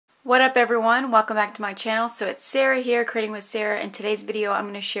What up everyone, welcome back to my channel. So it's Sarah here, Creating with Sarah. In today's video I'm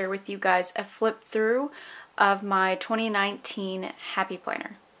going to share with you guys a flip through of my 2019 Happy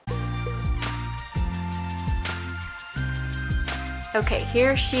Planner. Okay,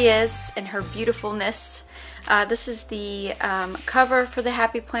 here she is in her beautifulness. This is the cover for the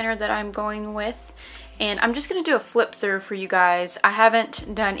Happy Planner that I'm going with. And I'm just going to do a flip through for you guys. I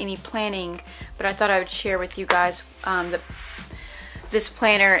haven't done any planning, but I thought I would share with you guys this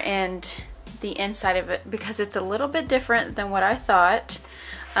planner and the inside of it because it's a little bit different than what I thought.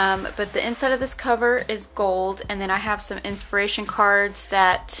 But the inside of this cover is gold, and then I have some inspiration cards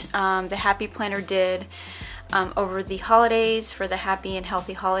that the Happy Planner did over the holidays for the Happy and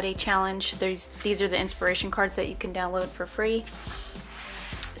Healthy Holiday Challenge. These are the inspiration cards that you can download for free.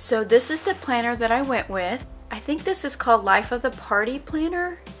 So this is the planner that I went with. I think this is called Life of the Party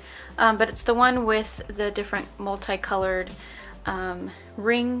Planner, but it's the one with the different multicolored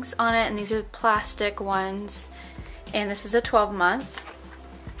rings on it, and these are plastic ones, and this is a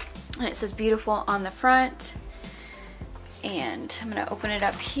 12-month, and it says beautiful on the front. And I'm going to open it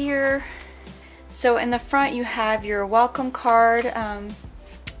up here. So in the front you have your welcome card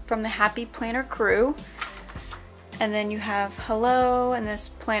from the Happy Planner crew, and then you have hello, and this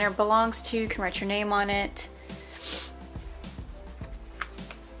planner belongs to, you can write your name on it.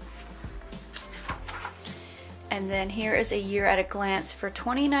 And then here is a year at a glance for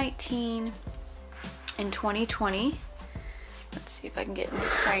 2019 and 2020. Let's see if I can get in the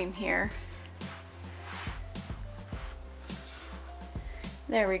frame here.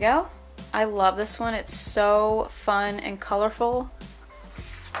 There we go. I love this one. It's so fun and colorful.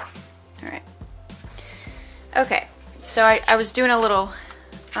 Alright. Okay, so I was doing a little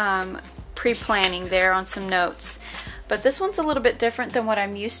pre-planning there on some notes. But this one's a little bit different than what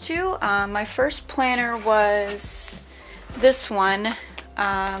I'm used to. My first planner was this one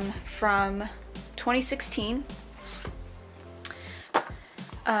from 2016.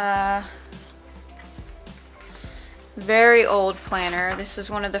 Very old planner. This is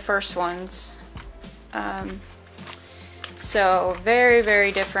one of the first ones. So very,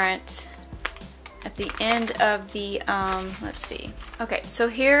 very different. At the end of the, let's see. Okay, so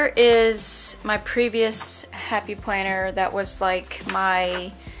here is my previous Happy Planner that was like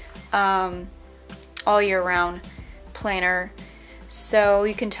my all year round planner. So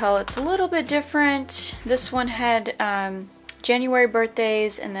you can tell it's a little bit different. This one had January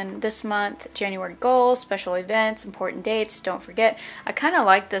birthdays, and then this month, January goals, special events, important dates, don't forget. I kind of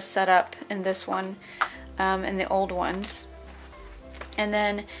like this setup in this one and the old ones. And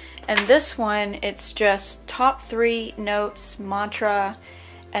then in this one, it's just top 3 notes, mantra,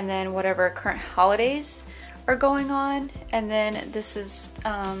 and then whatever current holidays are going on. And then this is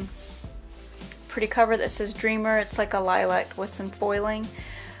pretty cover that says Dreamer. It's like a lilac with some foiling.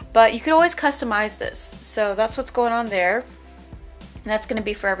 But you could always customize this. So that's what's going on there. And that's going to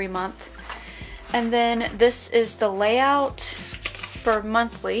be for every month. And then this is the layout for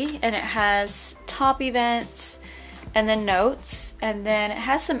monthly, and it has top events, and then notes, and then it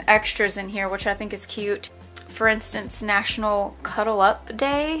has some extras in here which I think is cute. For instance, National Cuddle Up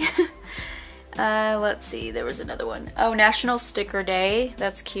Day. Let's see, there was another one. Oh, National Sticker Day.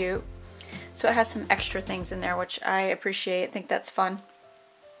 That's cute. So it has some extra things in there which I appreciate. I think that's fun.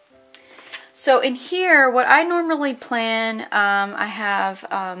 So in here, what I normally plan, I have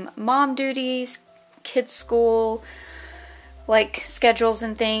mom duties, kids school, like schedules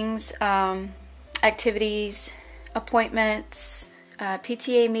and things, activities, appointments,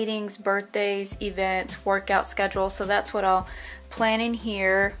 PTA meetings, birthdays, events, workout schedule. So that's what I'll plan in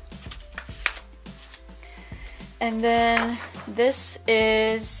here. And then this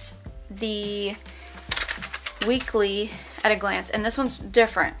is the weekly at a glance, and this one's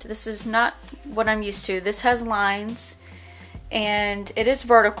different. This is not what I'm used to. This has lines, and it is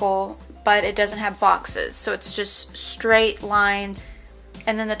vertical, but it doesn't have boxes, so it's just straight lines.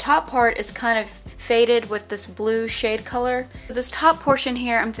 And then the top part is kind of faded with this blue shade color. This top portion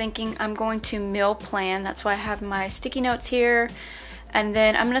here, I'm thinking I'm going to meal plan. That's why I have my sticky notes here. And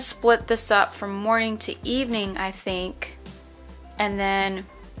then I'm going to split this up from morning to evening, I think. And then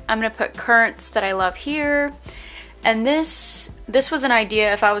I'm going to put currents that I love here. And this was an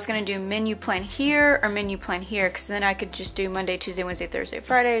idea if I was going to do menu plan here or menu plan here, because then I could just do Monday, Tuesday, Wednesday, Thursday,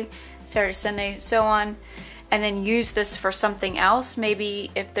 Friday, Saturday, Sunday, so on. And then use this for something else.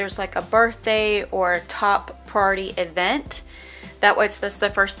 Maybe if there's like a birthday or a top priority event, that way that's the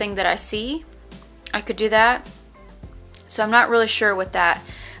first thing that I see. I could do that. So I'm not really sure with that.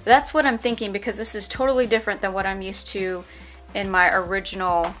 But that's what I'm thinking, because this is totally different than what I'm used to in my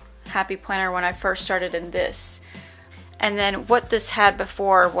original Happy Planner when I first started in this. And then what this had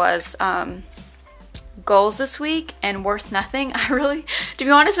before was goals this week and worth nothing. To be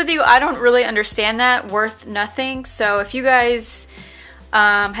honest with you, I don't really understand that, worth nothing. So if you guys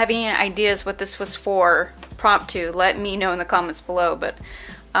have any ideas what this was for, prompt to, let me know in the comments below. But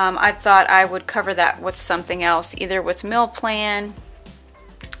I thought I would cover that with something else, either with meal plan,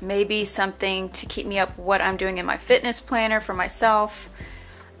 maybe something to keep me up what I'm doing in my fitness planner for myself,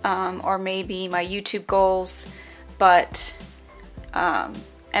 or maybe my YouTube goals. But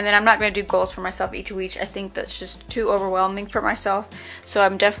and then I'm not going to do goals for myself each week. I think that's just too overwhelming for myself. So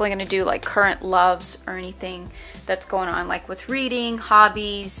I'm definitely going to do like current loves or anything that's going on, like with reading,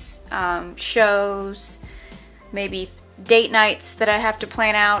 hobbies, shows, maybe date nights that I have to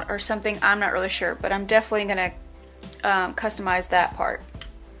plan out or something. I'm not really sure, but I'm definitely going to customize that part.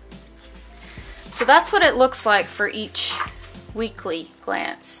 So that's what it looks like for each weekly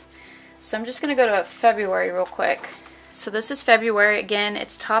glance. So I'm just going to go to February real quick. So this is February. Again,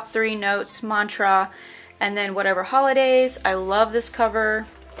 it's top 3 notes, mantra, and then whatever holidays. I love this cover.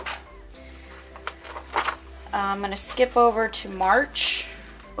 I'm going to skip over to March.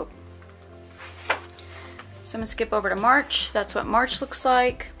 Oh. So I'm going to skip over to March. That's what March looks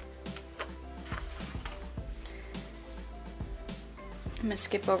like. I'm going to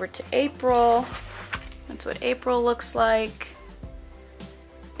skip over to April. That's what April looks like.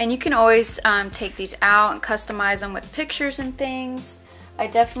 And you can always take these out and customize them with pictures and things. I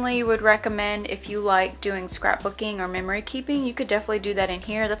definitely would recommend, if you like doing scrapbooking or memory keeping, you could definitely do that in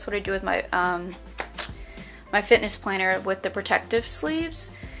here. That's what I do with my my fitness planner with the protective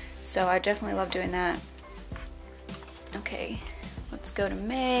sleeves. So I definitely love doing that. Okay, let's go to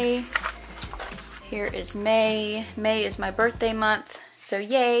May. Here is May. May is my birthday month, so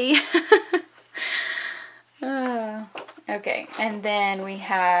yay! Okay, and then we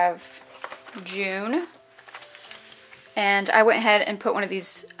have June. And I went ahead and put one of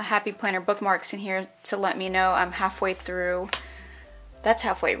these Happy Planner bookmarks in here to let me know I'm halfway through. That's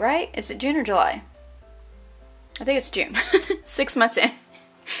halfway, right? Is it June or July? I think it's June. 6 months in.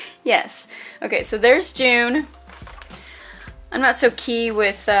 Yes. Okay, so there's June. I'm not so key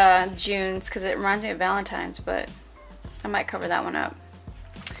with June's because it reminds me of Valentine's, but I might cover that one up.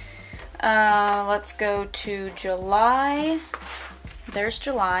 Let's go to July. There's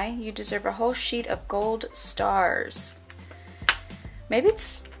July. You deserve a whole sheet of gold stars. Maybe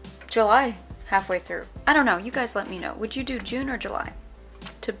it's July halfway through. I don't know. You guys let me know. Would you do June or July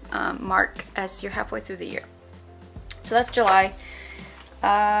to mark as you're halfway through the year? So that's July.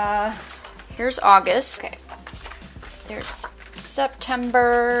 Here's August. Okay. There's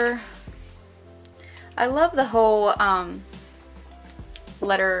September. I love the whole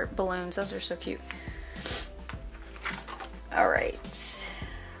letter balloons. Those are so cute. Alright.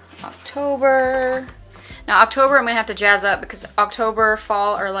 October. Now October I'm going to have to jazz up because October,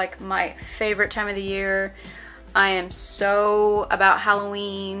 fall are like my favorite time of the year. I am so about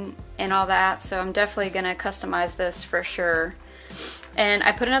Halloween and all that, so I'm definitely going to customize this for sure. And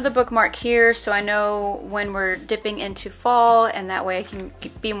I put another bookmark here so I know when we're dipping into fall, and that way I can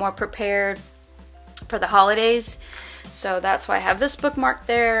be more prepared for the holidays. So that's why I have this bookmark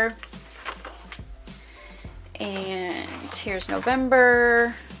there. And here's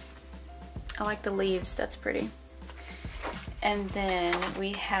November. I like the leaves, that's pretty. And then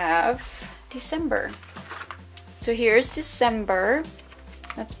we have December. So here's December.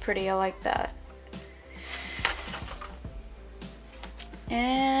 That's pretty, I like that.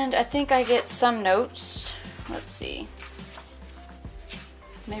 And I think I get some notes. Let's see.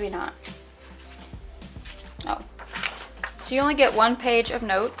 Maybe not. Oh. So you only get 1 page of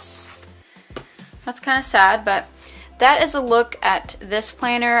notes. That's kind of sad, but that is a look at this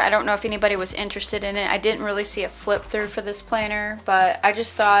planner. I don't know if anybody was interested in it. I didn't really see a flip through for this planner, but I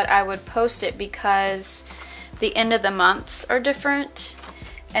just thought I would post it because the end of the months are different.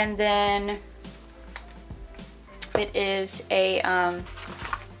 And then it is a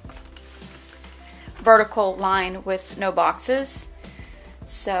vertical line with no boxes.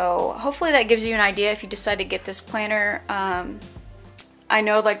 So hopefully that gives you an idea if you decide to get this planner. I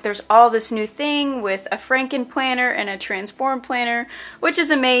know like there's all this new thing with a Franken planner and a Transform planner, which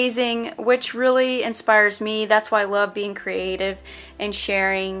is amazing, which really inspires me. That's why I love being creative and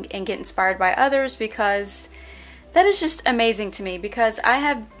sharing and get inspired by others, because that is just amazing to me, because I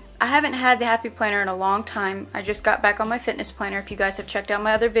haven't had the Happy Planner in a long time. I just got back on my fitness planner. If you guys have checked out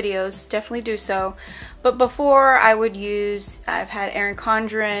my other videos, definitely do so. But before I've had Erin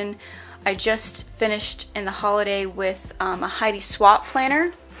Condren. I just finished in the holiday with a Heidi Swapp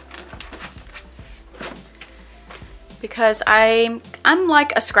planner, because I'm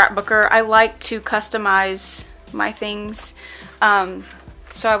like a scrapbooker. I like to customize my things.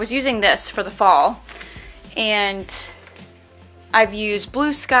 So I was using this for the fall, and I've used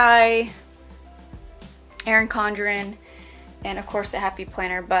Blue Sky, Erin Condren, and of course the Happy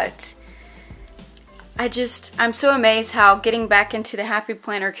Planner, but I'm so amazed how getting back into the Happy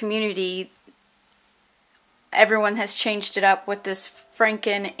Planner community, everyone has changed it up with this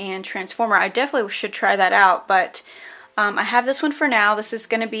Franken and Transformer. I definitely should try that out, but I have this one for now. This is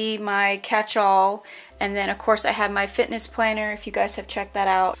going to be my catch-all, and then of course I have my fitness planner if you guys have checked that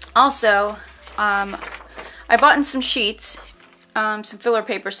out. Also, I bought in some sheets, some filler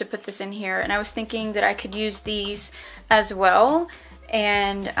papers to put this in here, and I was thinking that I could use these as well.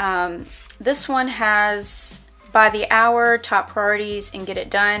 And this one has by the hour, top priorities, and get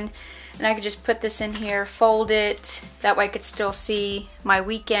it done. And I could just put this in here, fold it, that way I could still see my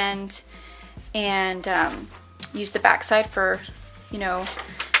weekend, and use the backside for, you know,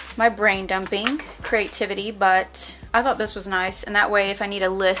 my brain dumping creativity. But I thought this was nice, and that way if I need a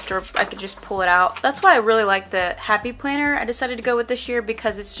list, or I could just pull it out. That's why I really like the Happy Planner I decided to go with this year,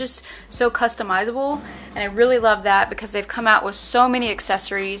 because it's just so customizable, and I really love that because they've come out with so many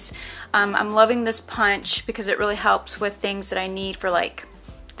accessories. I'm loving this punch because it really helps with things that I need for like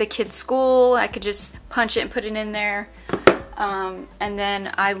the kids' school. I could just punch it and put it in there. And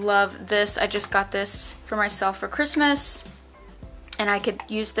then I love this. I just got this for myself for Christmas, and I could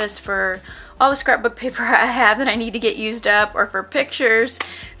use this for all the scrapbook paper I have that I need to get used up, or for pictures.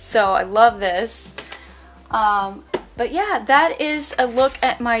 So I love this. But yeah, that is a look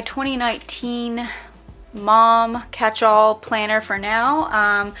at my 2019 mom catch-all planner for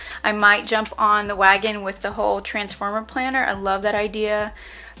now. I might jump on the wagon with the whole Transformer planner. I love that idea.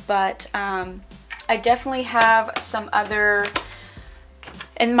 But I definitely have some other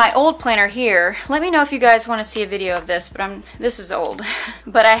in my old planner here. Let me know if you guys want to see a video of this, but this is old.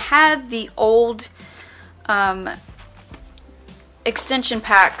 But I had the old extension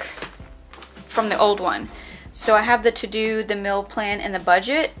pack from the old one. So I have the to-do, the meal plan, and the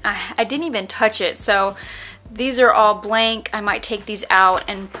budget. I didn't even touch it, so these are all blank. I might take these out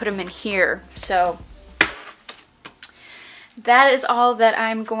and put them in here. So that is all that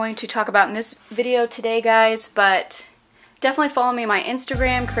I'm going to talk about in this video today, guys. But definitely follow me on my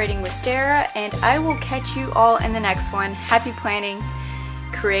Instagram, Creating with Sarah, and I will catch you all in the next one. Happy planning,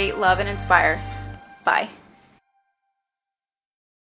 create, love, and inspire. Bye.